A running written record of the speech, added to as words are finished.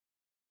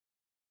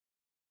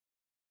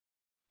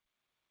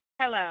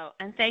Hello,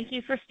 and thank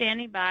you for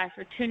standing by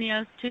for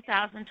Tuniu's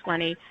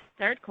 2020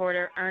 third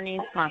quarter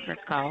earnings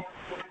conference call.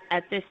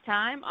 At this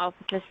time, all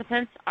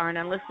participants are in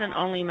a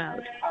listen-only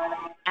mode.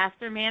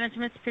 After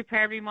management's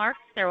prepared remarks,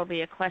 there will be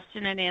a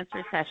question and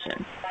answer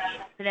session.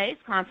 Today's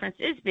conference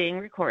is being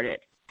recorded.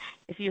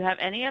 If you have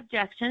any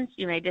objections,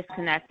 you may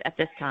disconnect at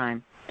this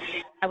time.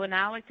 I would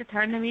now like to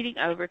turn the meeting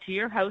over to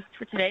your host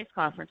for today's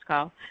conference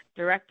call,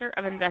 Director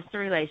of Investor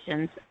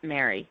Relations,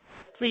 Mary.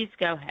 Please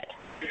go ahead.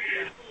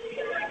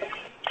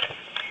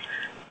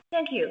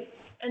 Thank you,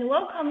 and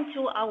welcome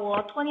to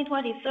our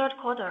 2020 third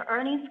quarter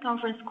earnings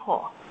conference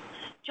call.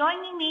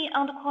 Joining me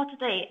on the call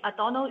today are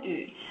Donald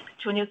Yu,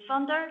 Tuniu's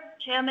founder,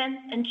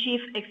 chairman, and chief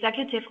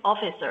executive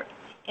officer,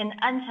 and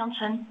Anqiang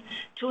Chen,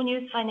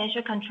 Tuniu's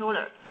financial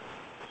controller.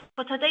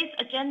 For today's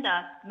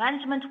agenda,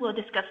 management will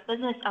discuss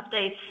business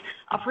updates,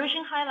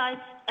 operation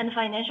highlights, and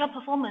financial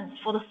performance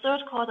for the third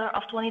quarter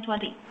of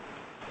 2020.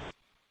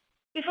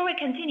 Before we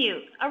continue,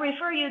 I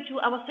refer you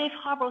to our safe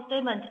harbor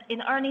statement in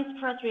earnings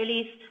press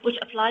release, which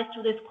applies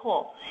to this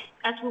call,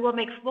 as we will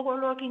make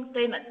forward-looking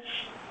statements.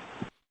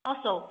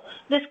 Also,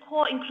 this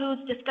call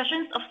includes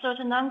discussions of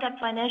certain non-GAAP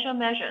financial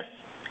measures.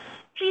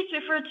 Please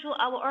refer to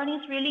our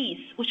earnings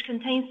release, which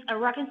contains a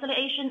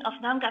reconciliation of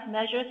non-GAAP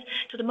measures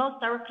to the most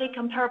directly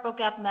comparable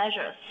GAAP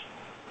measures.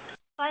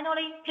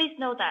 Finally, please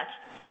note that,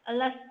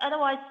 unless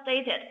otherwise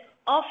stated,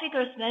 all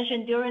figures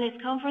mentioned during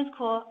this conference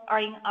call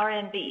are in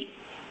RMB.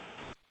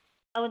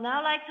 I would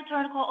now like to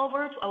turn the call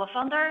over to our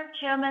founder,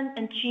 chairman,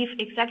 and chief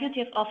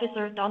executive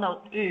officer,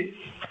 Donald Yu.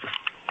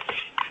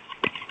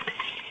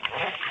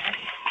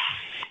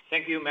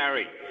 Thank you,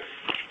 Mary.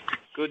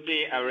 Good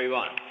day,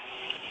 everyone.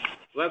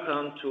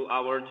 Welcome to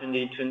our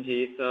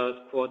 2020 third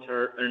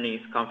quarter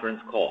earnings conference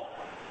call.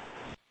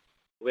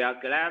 We are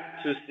glad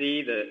to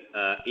see that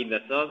in the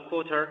third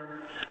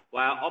quarter,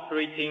 while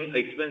operating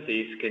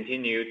expenses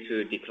continue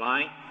to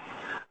decline,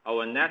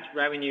 our net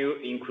revenue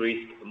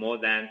increased more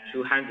than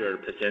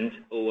 200%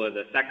 over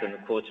the second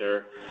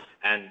quarter,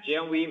 and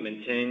GMV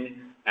maintained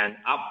an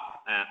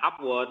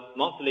upward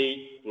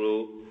monthly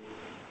growth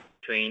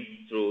trend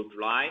through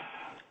July,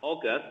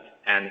 August,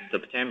 and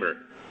September.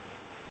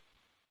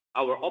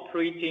 Our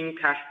operating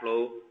cash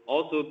flow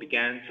also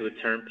began to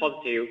turn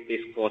positive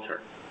this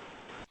quarter.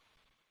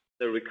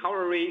 The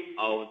recovery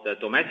of the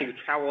domestic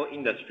travel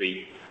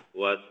industry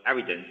was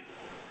evident.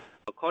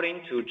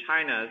 According to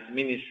China's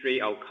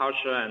Ministry of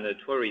Culture and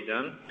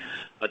Tourism,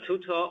 a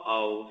total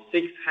of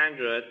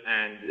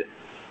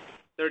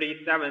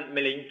 637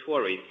 million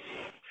tourists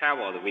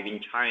traveled within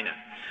China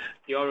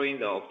during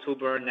the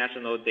October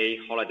National Day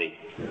holiday,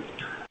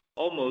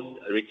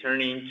 almost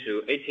returning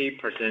to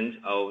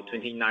 80% of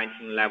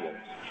 2019 levels.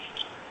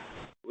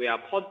 We are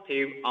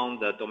positive on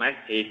the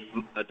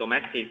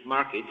domestic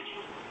market,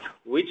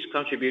 which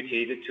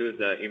contributed to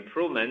the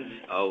improvement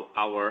of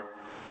our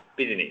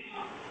business.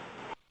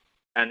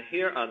 And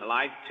here I'd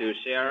like to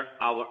share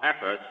our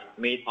efforts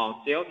made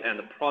on sales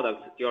and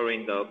products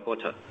during the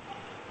quarter.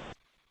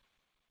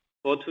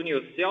 For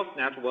Tuniu's sales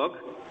network,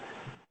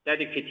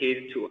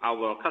 dedicated to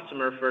our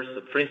customer-first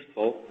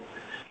principle,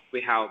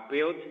 we have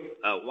built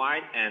a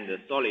wide and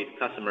solid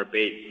customer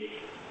base.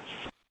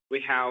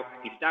 We have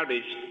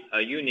established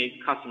a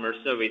unique customer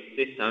service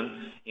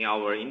system in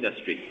our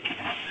industry,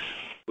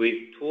 with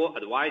tour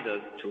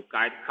advisors to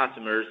guide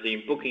customers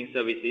in booking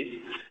services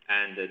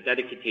and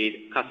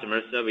dedicated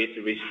customer service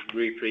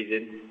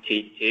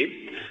representatives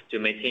to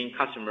maintain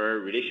customer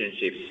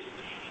relationships.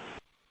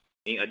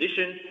 In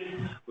addition,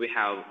 we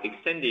have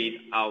extended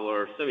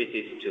our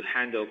services to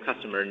handle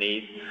customer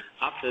needs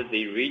after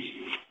they reach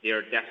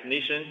their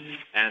destination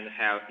and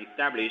have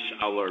established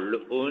our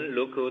own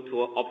local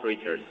tour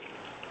operators.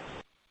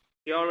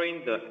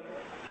 During the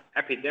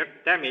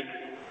epidemic,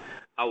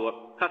 our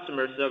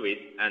customer service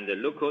and the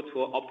local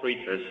tour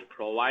operators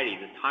provided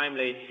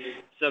timely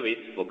service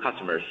for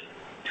customers,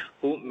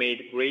 who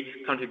made great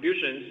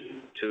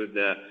contributions to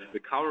the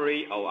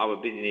recovery of our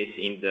business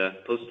in the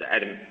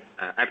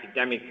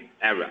post-epidemic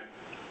era.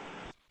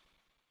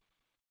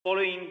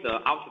 Following the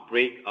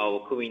outbreak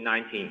of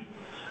COVID-19,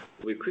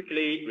 we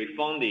quickly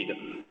refunded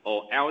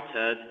or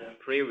altered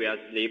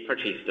previously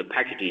purchased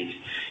packages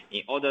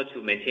in order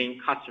to maintain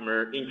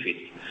customer interest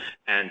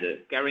and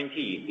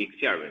guarantee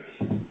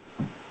experience.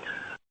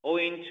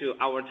 Owing to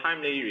our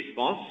timely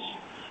response,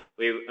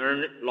 we've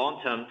earned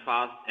long-term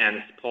trust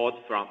and support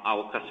from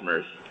our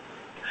customers.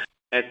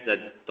 As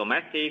the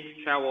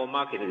domestic travel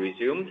market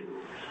resumed,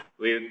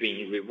 we've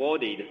been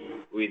rewarded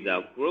with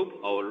a group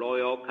of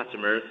loyal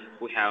customers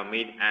who have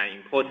made an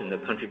important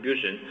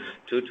contribution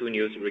to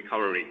Tuniu's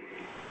recovery.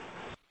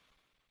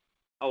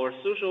 Our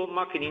social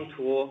marketing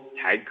tool,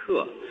 Taike,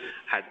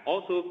 has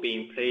also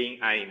been playing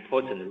an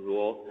important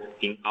role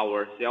in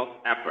our sales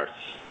efforts.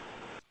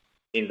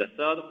 In the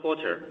third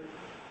quarter,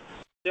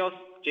 sales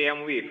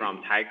GMV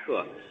from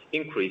Taike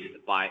increased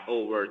by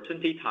over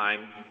 20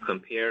 times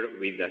compared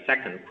with the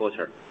second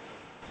quarter.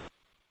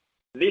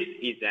 This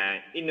is an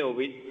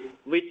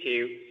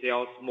innovative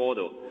sales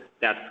model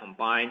that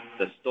combines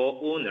the store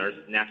owner's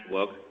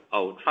network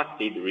of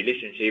trusted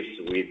relationships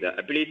with the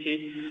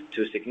ability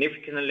to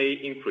significantly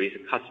increase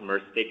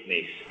customer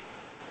stickiness.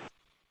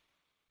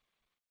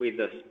 With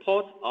the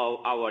support of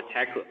our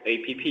tech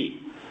app,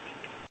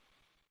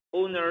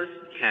 owners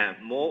can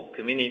more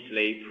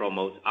conveniently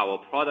promote our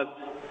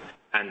products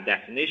and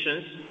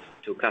destinations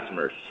to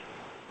customers.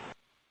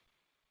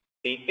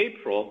 In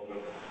April,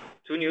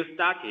 Tuniu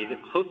started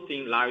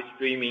hosting live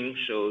streaming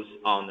shows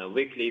on a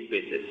weekly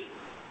basis.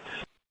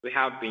 We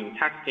have been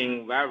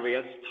testing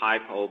various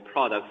types of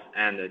products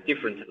and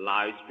different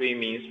live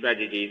streaming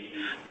strategies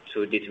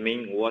to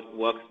determine what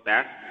works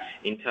best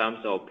in terms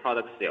of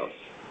product sales.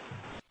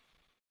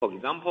 For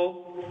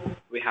example,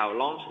 we have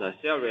launched a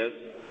series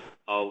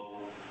of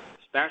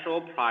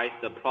special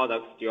priced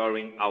products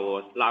during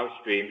our live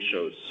stream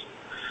shows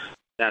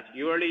that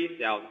usually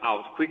sell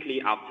out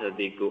quickly after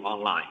they go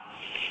online.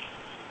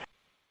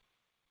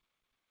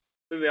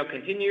 We will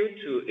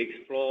continue to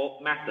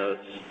explore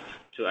methods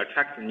to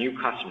attract new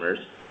customers.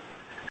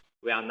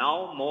 We are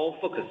now more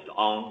focused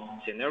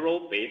on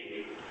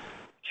scenario-based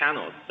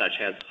channels such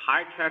as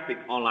high-traffic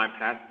online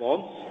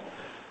platforms,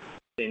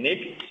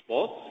 scenic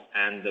spots,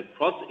 and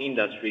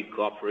cross-industry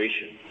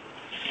cooperation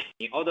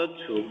in order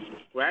to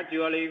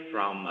gradually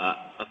form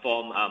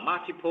a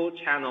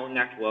multiple-channel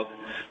network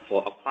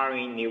for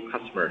acquiring new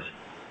customers.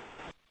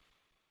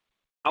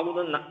 I would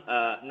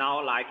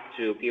now like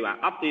to give an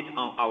update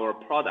on our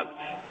products.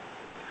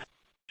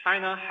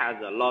 China has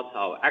a lot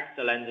of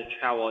excellent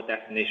travel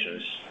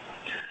destinations,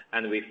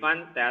 and we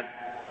find that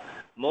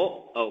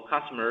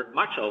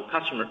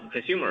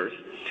consumers'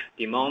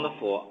 demand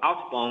for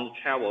outbound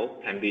travel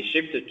can be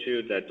shifted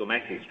to the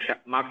domestic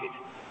market.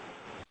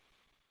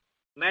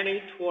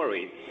 Many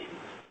tourists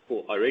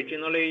who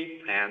originally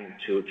planned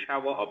to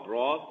travel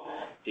abroad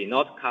did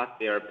not cut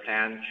their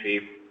planned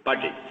trip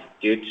budgets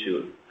due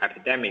to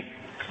epidemic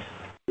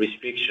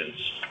restrictions.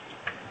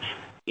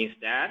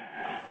 Instead,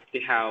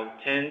 they have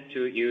tended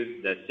to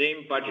use the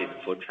same budget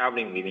for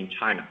traveling within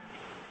China.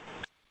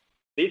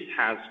 This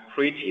has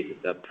created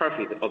the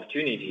perfect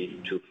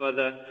opportunity to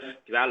further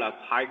develop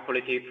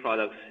high-quality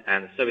products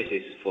and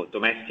services for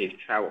domestic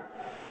travel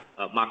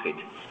market.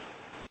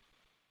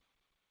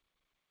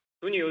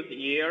 Tuniu's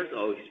years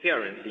of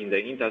experience in the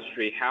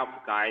industry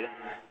helped guide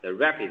the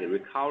rapid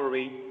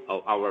recovery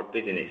of our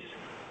business.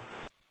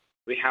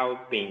 We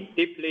have been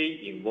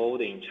deeply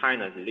involved in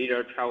China's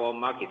leisure travel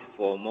market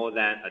for more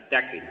than a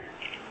decade.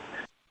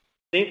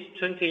 Since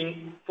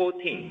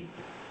 2014,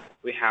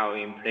 we have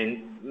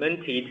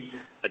implemented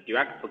a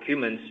direct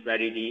procurement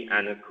strategy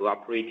and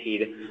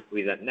cooperated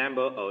with a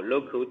number of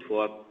local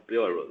tour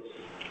bureaus.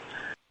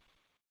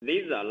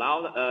 These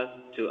allowed us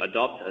to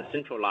adopt a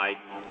centralized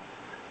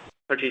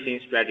purchasing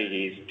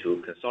strategies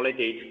to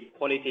consolidate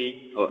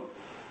quality or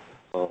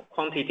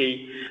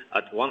quantity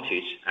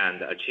advantage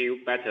and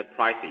achieve better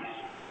prices.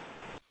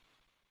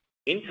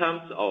 In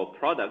terms of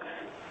products,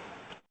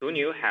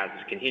 Tuniu has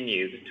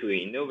continued to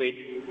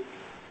innovate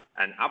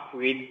and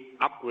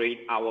upgrade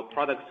our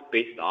products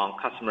based on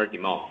customer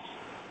demands.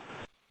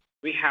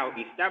 We have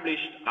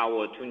established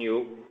our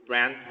Tuniu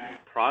brand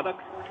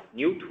product,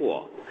 New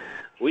Tour,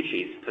 which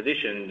is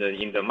positioned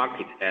in the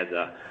market as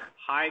a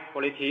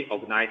high-quality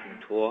organizing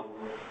tour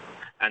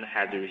and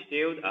has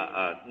received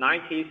a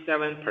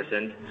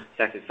 97%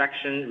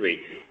 satisfaction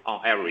rate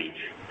on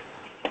average.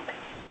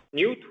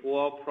 New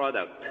Tour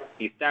product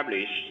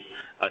established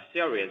a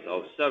series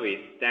of service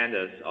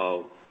standards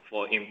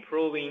for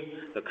improving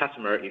the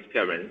customer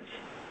experience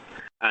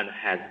and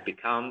has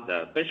become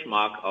the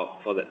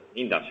benchmark for the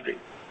industry.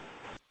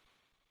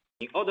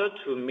 In order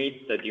to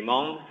meet the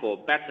demand for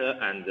better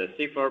and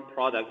safer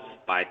products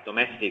by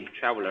domestic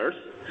travelers,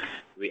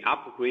 we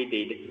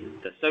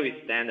upgraded the service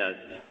standards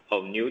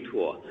of New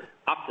Tour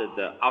after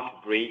the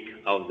outbreak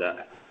of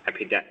the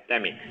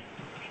epidemic.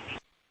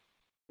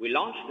 We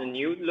launched a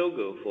new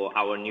logo for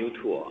our New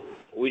Tour,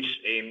 which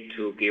aimed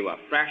to give a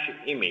fresh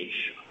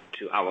image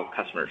to our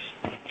customers.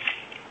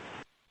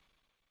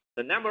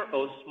 The number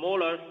of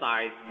smaller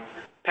size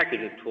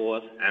package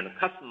tours and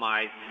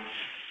customized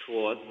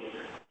tours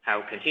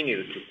have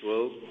continued to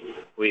grow,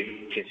 with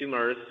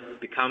consumers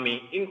becoming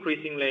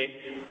increasingly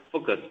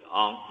focused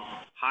on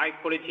high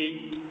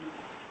quality,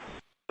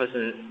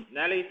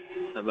 personalized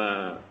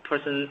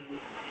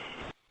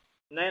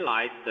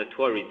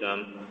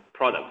tourism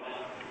products.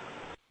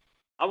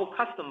 Our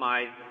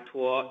customized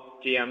tour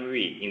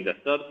GMV in the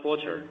third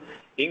quarter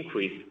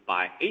increased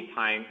by 8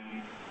 times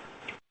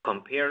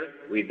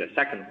compared with the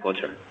second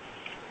quarter.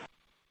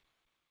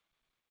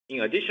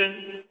 In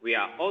addition, we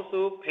are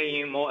also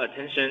paying more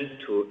attention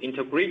to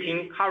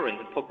integrating current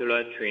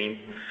popular trends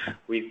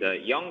with the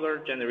younger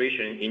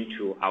generation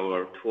into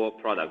our tour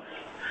products,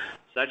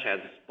 such as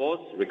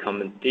sports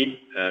recommended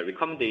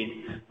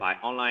by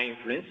online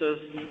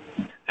influencers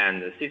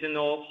and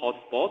seasonal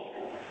hotspots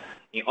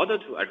in order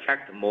to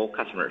attract more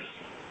customers.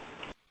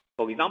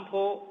 For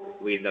example,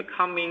 with the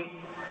coming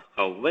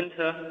of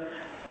winter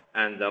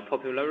and the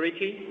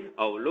popularity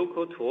of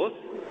local tours,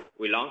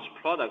 we launched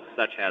products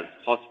such as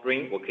hot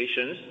spring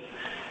vacations,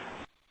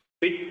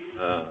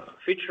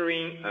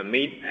 featuring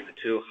mid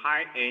to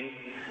high-end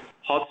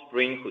hot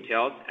spring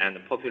hotels and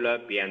popular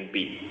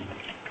B&B.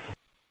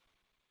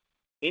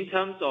 In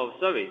terms of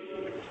service,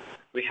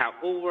 we have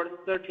over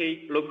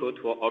 30 local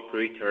tour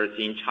operators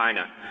in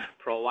China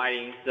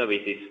providing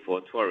services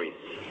for tourists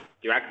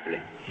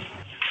directly.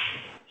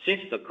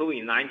 Since the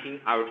COVID-19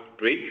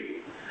 outbreak,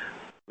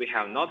 we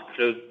have not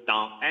closed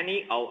down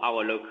any of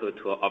our local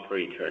tour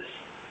operators.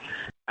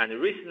 And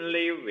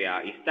recently, we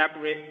are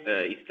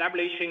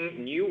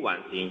establishing new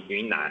ones in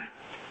Yunnan.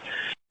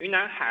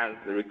 Yunnan has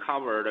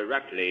recovered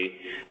rapidly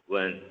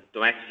when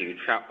domestic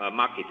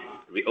market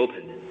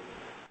reopened.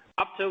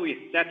 After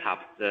we set up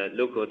the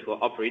local tour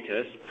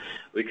operators,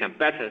 we can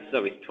better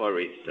service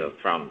tourists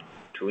from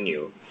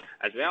Tuniu,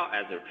 as well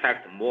as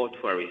attract more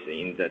tourists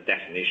in the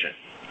destination.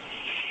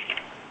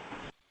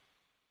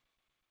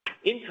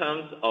 In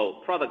terms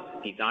of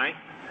product design,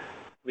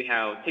 we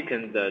have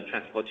taken the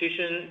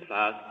transportation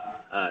plus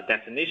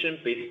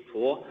destination-based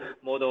tour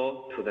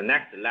model to the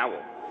next level.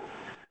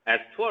 As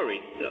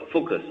tourists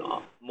focus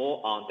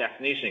more on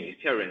destination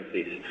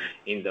experiences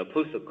in the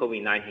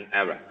post-COVID-19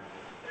 era,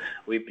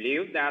 we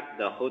believe that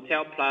the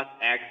Hotel Plus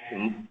X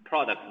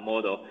product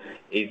model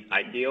is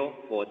ideal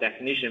for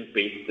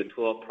destination-based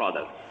tour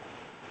products.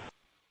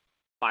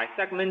 By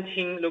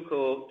segmenting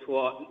local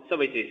tour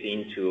services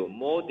into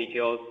more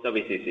detailed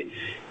services,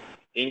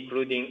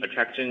 including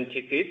attraction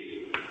tickets,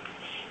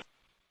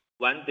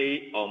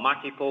 one-day or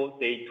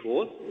multiple-day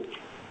tours,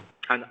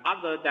 and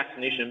other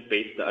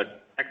destination-based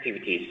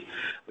activities,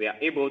 we are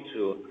able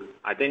to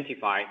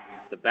identify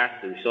the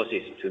best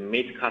resources to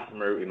meet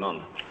customer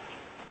demand.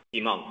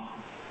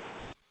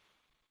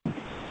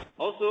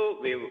 Also,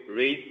 we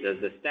raised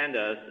the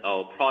standards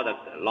of product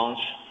launch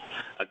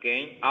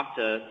again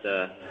after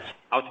the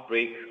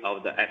outbreak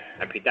of the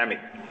epidemic.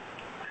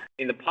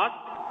 In the past,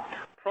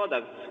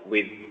 products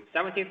with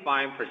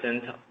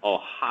 75% or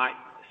high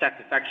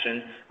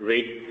satisfaction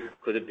rate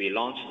could be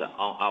launched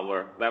on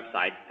our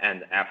website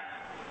and apps.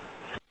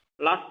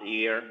 Last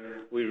year,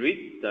 we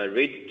raised the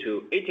rate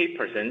to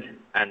 80%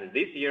 and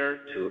this year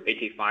to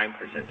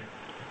 85%.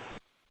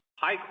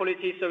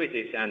 High-quality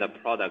services and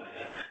products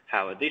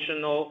have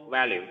additional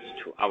values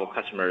to our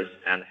customers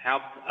and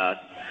help us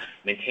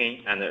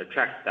maintain and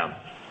attract them.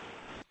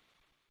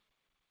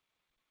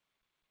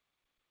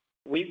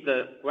 With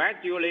the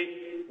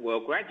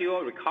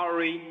gradual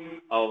recovery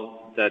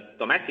of the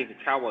domestic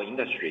travel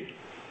industry,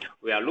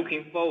 we are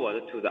looking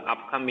forward to the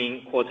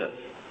upcoming quarters.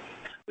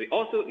 We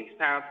also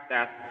expect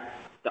that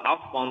the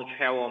outbound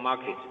travel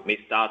market may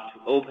start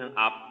to open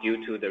up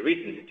due to the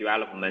recent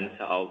development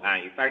of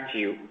an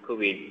effective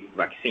COVID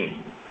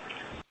vaccine.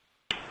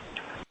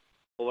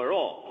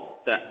 Overall,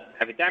 the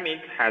epidemic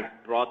has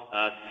brought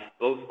us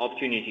both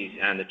opportunities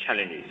and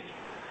challenges.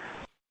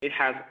 It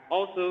has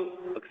also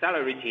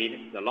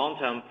accelerated the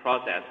long-term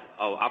process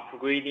of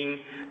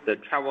upgrading the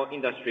travel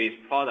industry's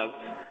products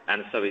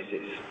and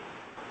services.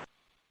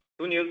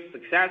 Tuniu's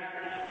success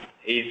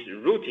is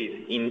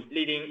rooted in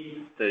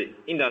leading the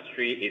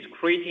industry is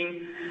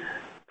creating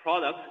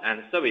products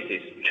and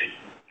services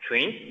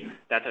trends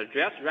that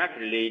address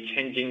rapidly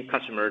changing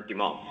customer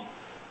demands.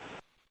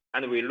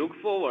 And we look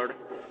forward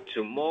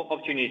to more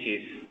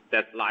opportunities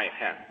that lie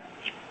ahead.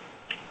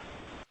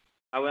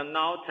 I will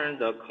now turn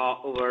the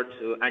call over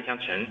to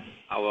Anqiang Chen,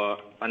 our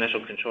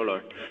financial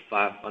controller,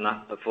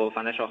 for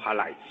financial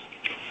highlights.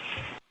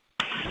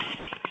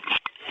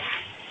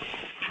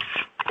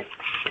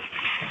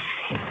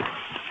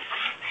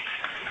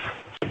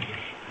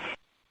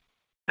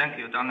 Thank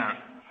you, Donald.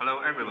 Hello,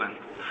 everyone.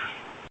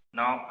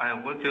 Now I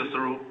will walk you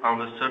through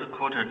our third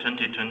quarter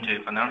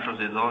 2020 financial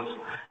results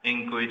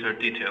in greater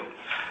detail.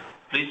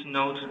 Please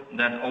note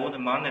that all the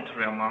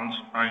monetary amounts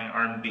are in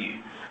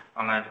RMB,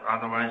 unless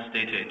otherwise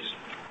stated.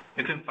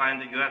 You can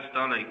find the US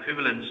dollar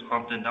equivalents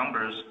of the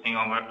numbers in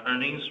our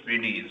earnings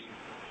release.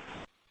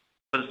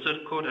 For the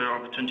third quarter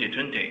of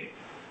 2020,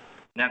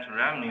 net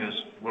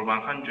revenues were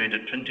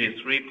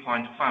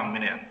 123.5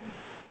 million,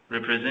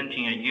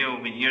 representing a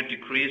year-over-year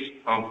decrease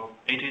of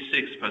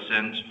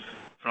 86%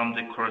 from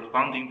the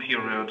corresponding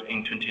period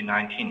in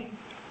 2019.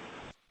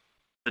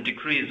 The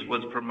decrease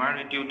was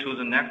primarily due to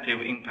the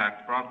negative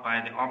impact brought by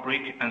the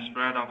outbreak and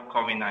spread of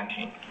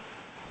COVID-19.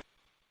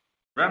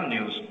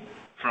 Revenues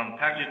from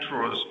package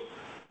tours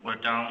were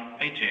down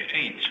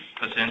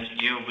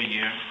 88%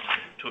 year-over-year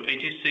to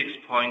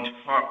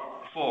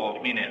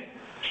 86.4 million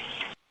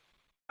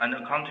and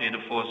accounted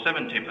for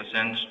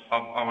 70%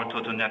 of our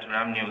total net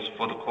revenues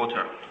for the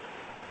quarter.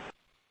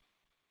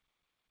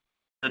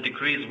 The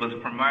decrease was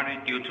primarily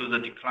due to the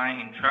decline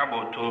in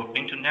travel to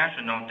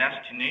international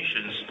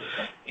destinations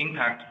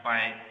impacted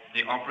by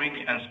the outbreak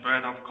and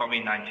spread of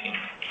COVID-19.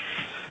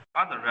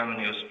 Other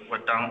revenues were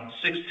down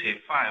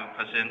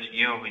 65%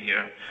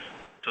 year-over-year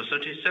to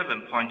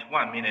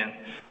 37.1 million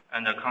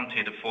and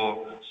accounted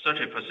for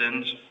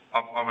 30%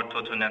 of our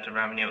total net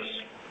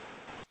revenues.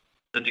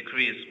 The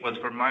decrease was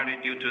primarily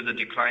due to the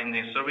decline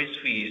in service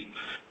fees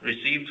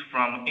received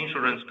from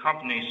insurance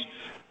companies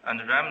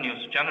and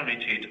revenues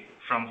generated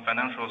from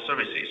financial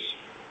services.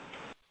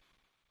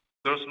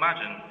 Gross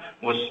margin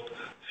was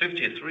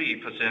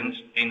 53%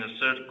 in the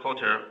third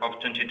quarter of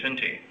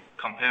 2020,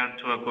 compared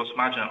to a gross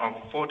margin of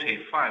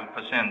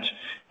 45%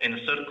 in the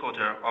third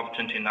quarter of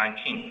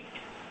 2019.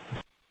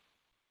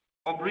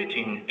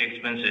 Operating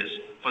expenses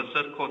for the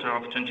third quarter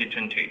of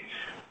 2020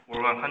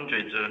 were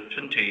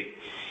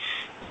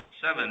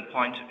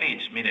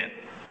 127.8 million,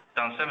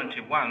 down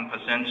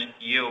 71%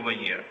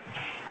 year-over-year.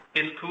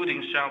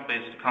 Excluding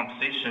share-based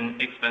compensation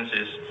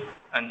expenses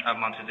and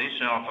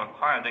amortization of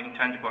acquired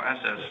intangible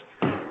assets,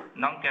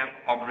 non-GAAP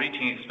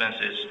operating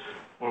expenses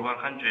were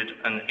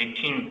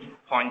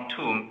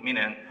 118.2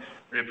 million,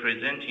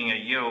 representing a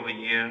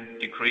year-over-year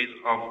decrease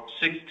of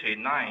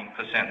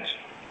 69%.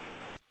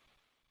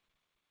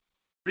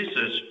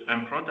 Research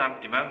and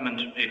product development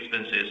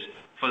expenses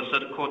for the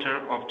third quarter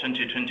of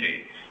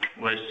 2020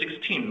 were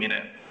 16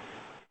 million,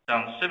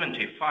 down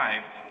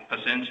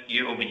 75%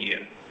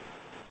 year-over-year.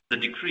 The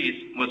decrease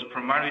was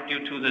primarily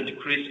due to the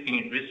decrease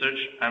in research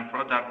and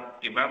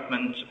product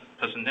development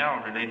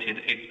personnel-related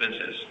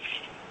expenses.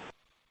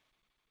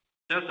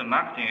 Sales and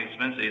marketing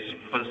expenses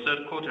for the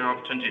third quarter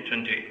of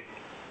 2020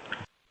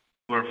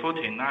 were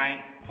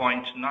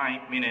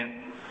 49.9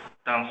 million,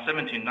 down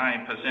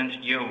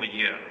 79%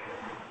 year-over-year.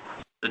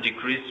 The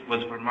decrease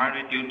was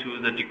primarily due to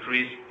the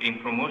decrease in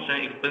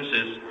promotion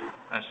expenses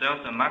and sales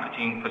and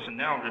marketing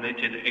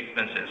personnel-related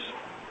expenses.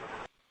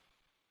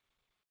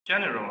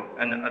 General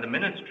and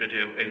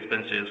administrative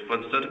expenses for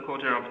the third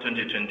quarter of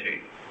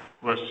 2020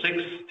 were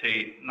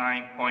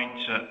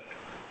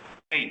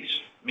 69.8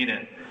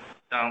 million,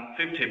 down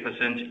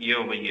 50%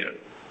 year-over-year.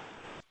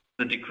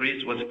 The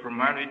decrease was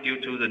primarily due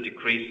to the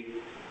decrease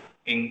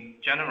in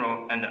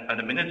general and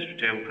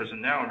administrative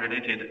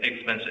personnel-related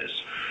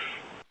expenses.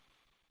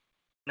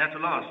 Net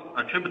loss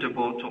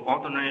attributable to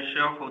ordinary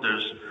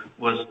shareholders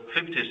was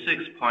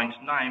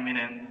 56.9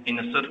 million in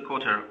the third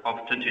quarter of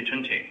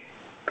 2020.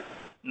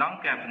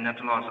 Non-GAAP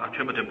net loss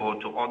attributable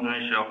to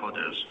ordinary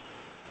shareholders,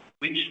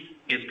 which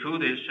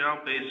excluded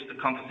share-based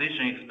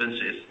compensation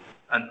expenses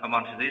and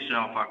amortization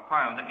of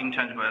acquired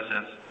intangible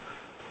assets,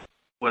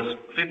 was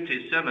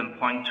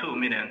 57.2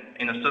 million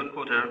in the third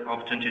quarter of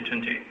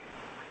 2020.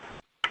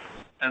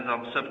 As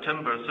of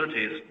September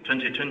 30th,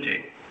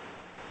 2020,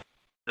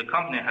 the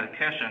company had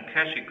cash and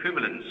cash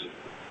equivalents,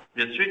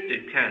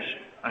 restricted cash,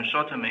 and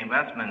short-term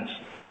investments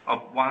of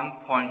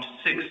 1.6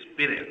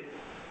 billion.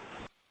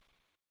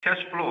 Cash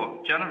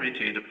flow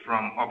generated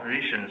from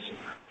operations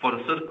for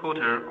the third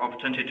quarter of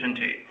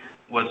 2020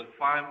 was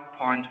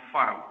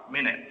 5.5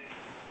 million.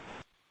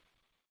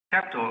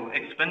 Capital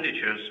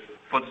expenditures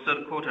for the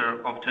third quarter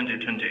of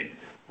 2020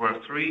 were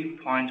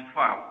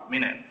 3.5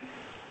 million.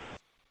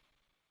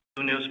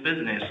 Tuniu's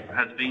business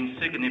has been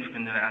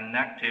significantly and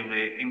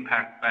negatively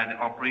impacted by the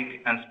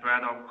outbreak and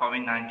spread of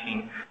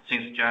COVID-19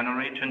 since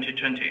January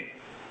 2020.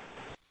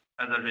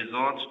 As a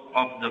result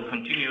of the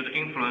continued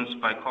influence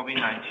by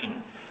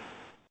COVID-19,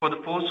 for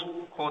the fourth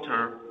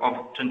quarter of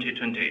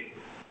 2020,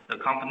 the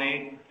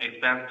company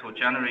expects to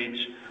generate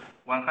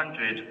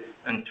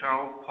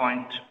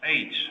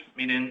 112.8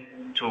 million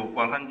to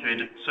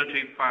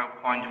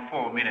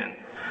 135.4 million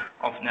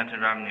of net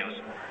revenues,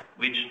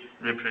 which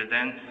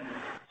represents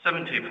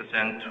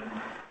 70%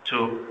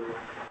 to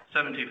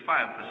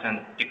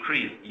 75%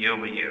 decrease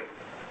year-over-year.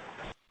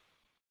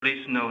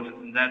 Please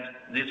note that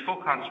these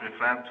forecasts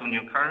reflect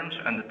Tuniu's current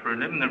and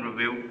preliminary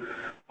review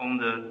on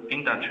the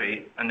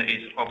industry and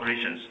its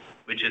operations,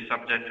 which is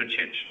subject to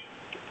change,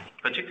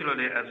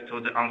 particularly as to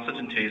the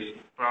uncertainties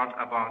brought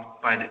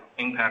about by the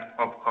impact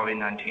of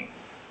COVID-19.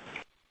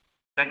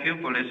 Thank you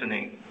for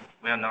listening.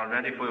 We are now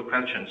ready for your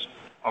questions.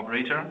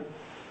 Operator?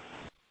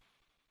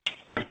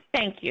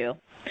 Thank you.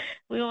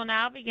 We will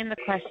now begin the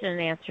question and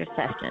answer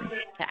session.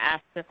 To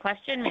ask a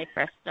question, you may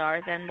press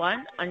star then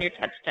one on your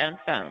touchtone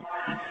phone.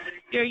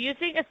 If you're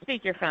using a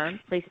speakerphone,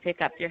 please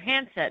pick up your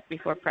handset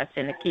before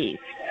pressing the keys.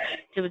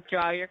 To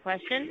withdraw your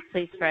question,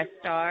 please press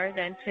star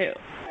then two.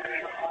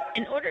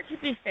 In order to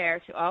be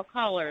fair to all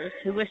callers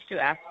who wish to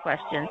ask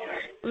questions,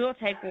 we will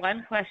take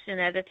one question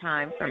at a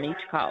time from each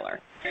caller.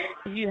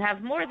 If you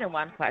have more than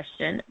one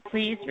question,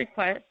 please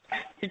request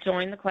to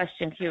join the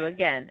question queue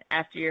again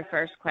after your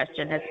first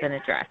question has been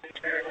addressed.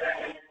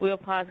 We will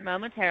pause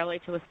momentarily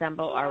to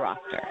assemble our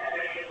roster.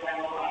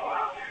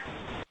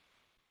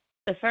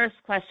 The first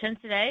question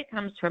today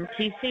comes from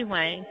TC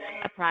Wang,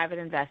 a private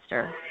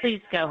investor.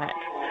 Please go ahead.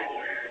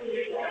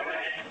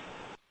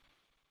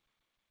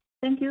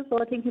 Thank you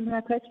for taking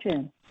my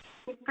question.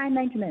 Hi,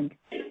 management.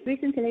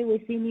 Recently,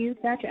 we see news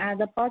such as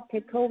the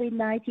positive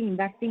COVID-19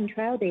 vaccine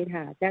trial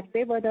data that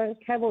favor the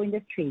travel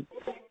industry.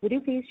 Would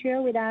you please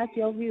share with us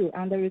your view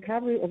on the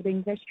recovery of the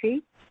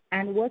industry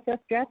and what's your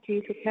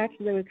strategy to catch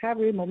the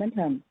recovery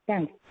momentum?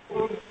 Thanks.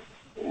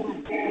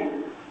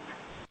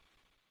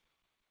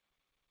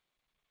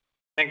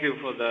 Thank you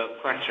for the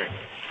question.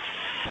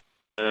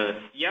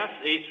 Yes,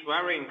 it's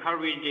very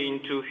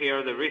encouraging to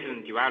hear the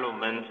recent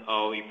development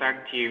of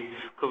effective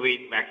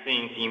COVID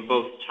vaccines in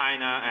both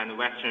China and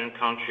Western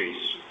countries.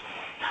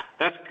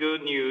 That's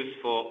good news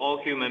for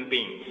all human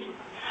beings.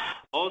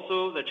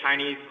 Also, the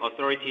Chinese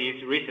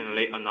authorities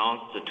recently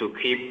announced to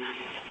keep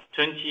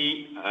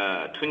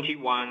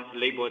 2021's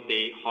Labor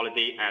Day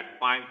holiday at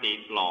 5 days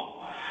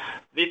long.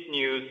 This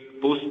news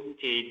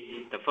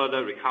boosted the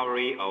further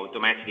recovery of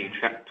domestic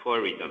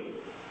tourism.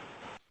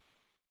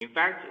 In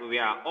fact, we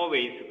are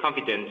always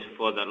confident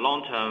for the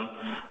long-term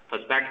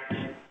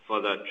perspective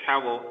for the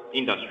travel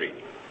industry.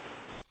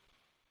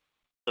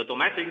 The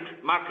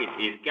domestic market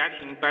is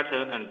getting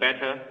better and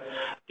better.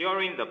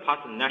 During the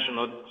past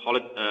National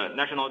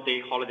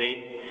Day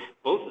holiday,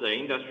 both the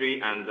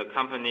industry and the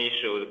company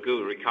showed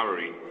good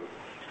recovery.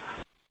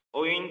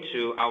 Owing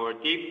to our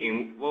deep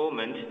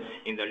involvement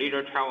in the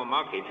leisure travel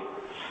market,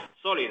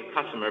 solid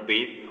customer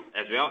base,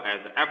 as well as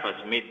efforts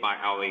made by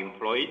our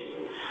employees,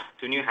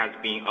 Tuniu has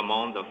been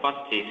among the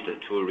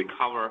fastest to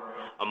recover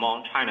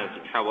among China's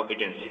travel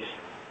agencies.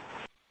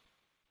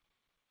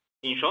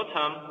 In short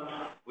term,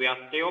 we are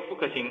still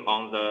focusing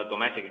on the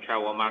domestic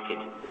travel market.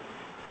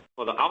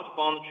 For the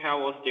outbound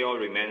travel still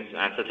remains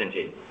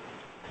uncertainty.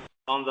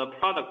 On the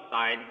product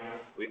side,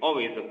 we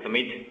always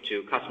commit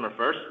to customer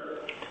first,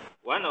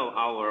 one of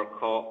our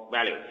core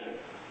values.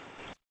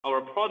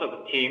 Our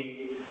product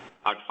team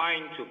are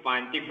trying to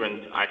find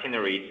different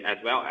itineraries as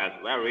well as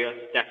various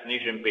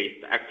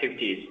destination-based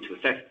activities to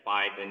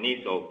satisfy the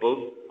needs of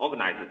both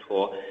organized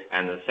tour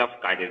and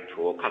self-guided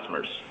tour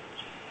customers.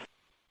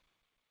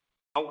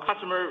 Our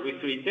customer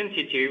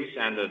representatives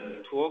and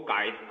tour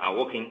guides are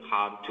working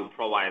hard to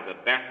provide the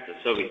best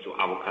service to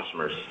our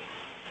customers.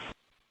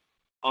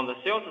 On the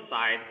sales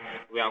side,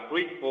 we are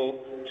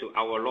grateful to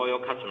our loyal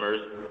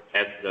customers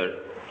as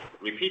the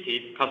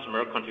repeated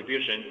customer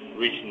contribution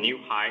reached new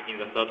high in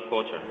the third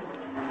quarter.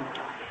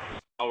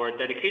 Our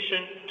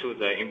dedication to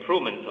the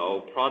improvement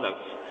of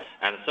products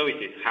and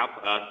services help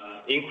us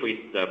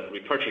increase the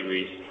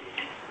repurchase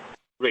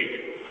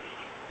rate.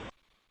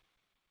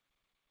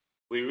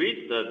 We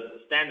reached the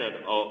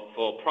standard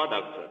for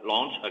product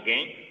launch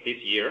again this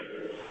year,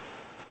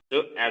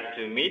 so as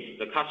to meet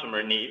the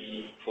customer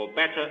needs for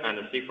better and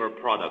safer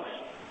products.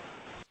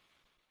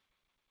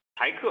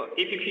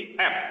 Taike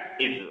app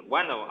is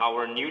one of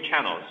our new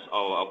channels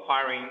of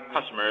acquiring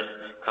customers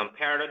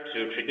compared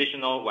to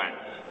traditional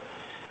ones.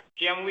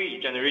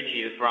 GMV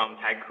generated from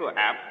Taike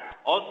app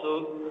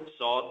also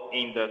soared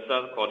in the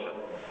third quarter.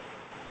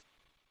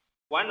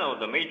 One of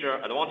the major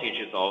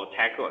advantages of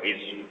Taike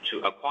is to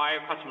acquire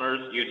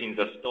customers using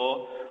the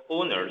store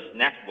owner's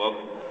network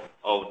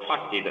of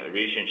trusted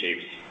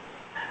relationships.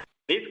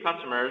 These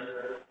customers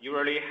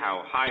usually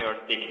have higher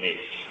stickiness.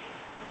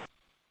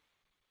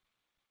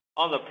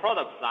 On the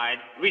product side,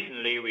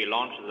 recently we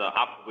launched the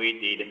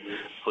upgraded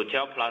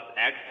Hotel Plus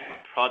X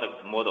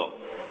product model,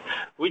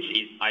 which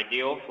is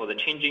ideal for the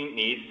changing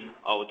needs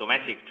of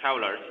domestic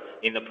travelers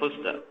in the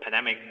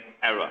post-pandemic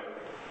era.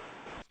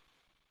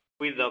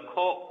 With the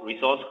core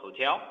resource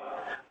hotel,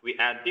 we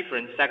add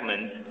different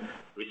segment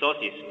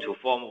resources to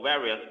form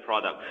various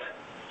products.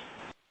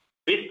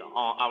 Based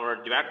on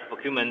our direct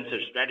procurement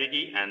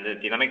strategy and the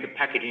dynamic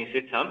packaging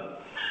system,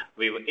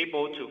 we were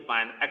able to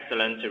find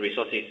excellent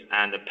resources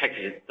and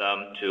package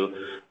them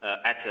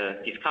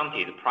at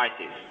discounted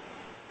prices.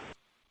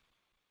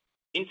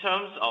 In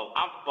terms of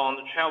outbound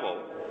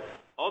travel,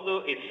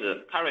 although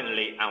it's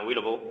currently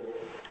unavailable,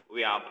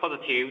 we are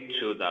positive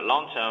to the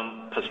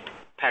long-term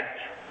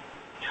perspective.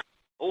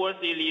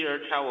 Overseas leisure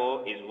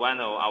travel is one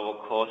of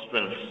our core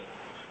strengths.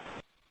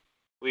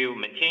 We will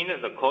maintain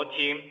the core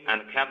team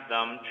and kept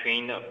them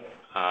trained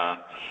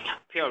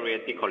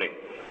periodically.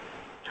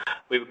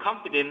 We're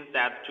confident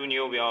that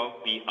Tuniu will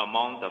be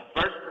among the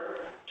first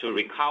to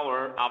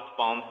recover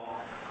outbound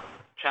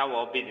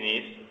travel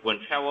business when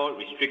travel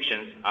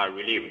restrictions are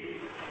relieved.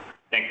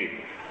 Thank you.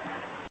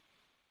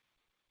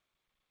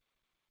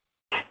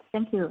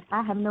 Thank you.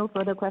 I have no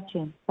further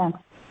questions. Thanks.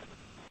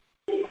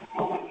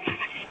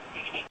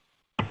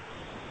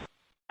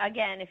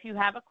 Again, if you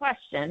have a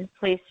question,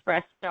 please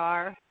press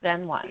star,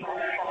 then 1.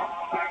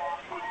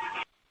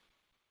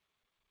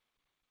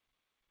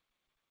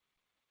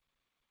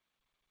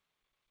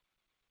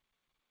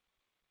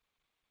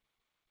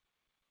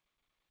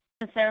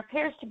 Since there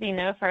appears to be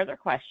no further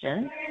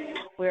questions,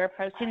 we are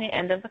approaching the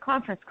end of the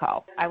conference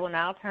call. I will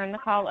now turn the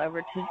call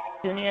over to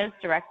Tuniu's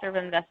Director of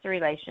Investor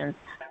Relations,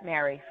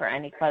 Mary, for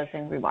any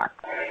closing remarks.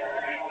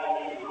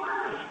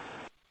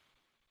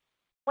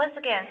 Once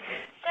again,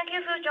 thank you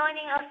for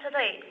joining us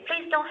today.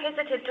 Please don't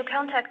hesitate to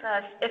contact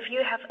us if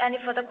you have any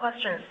further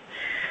questions.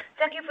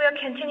 Thank you for your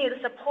continued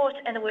support,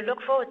 and we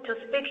look forward to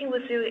speaking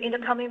with you in the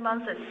coming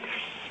months.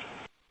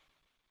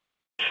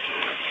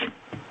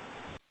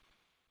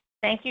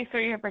 Thank you for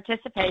your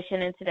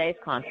participation in today's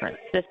conference.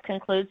 This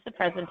concludes the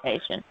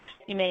presentation.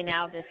 You may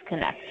now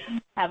disconnect.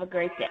 Have a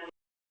great day.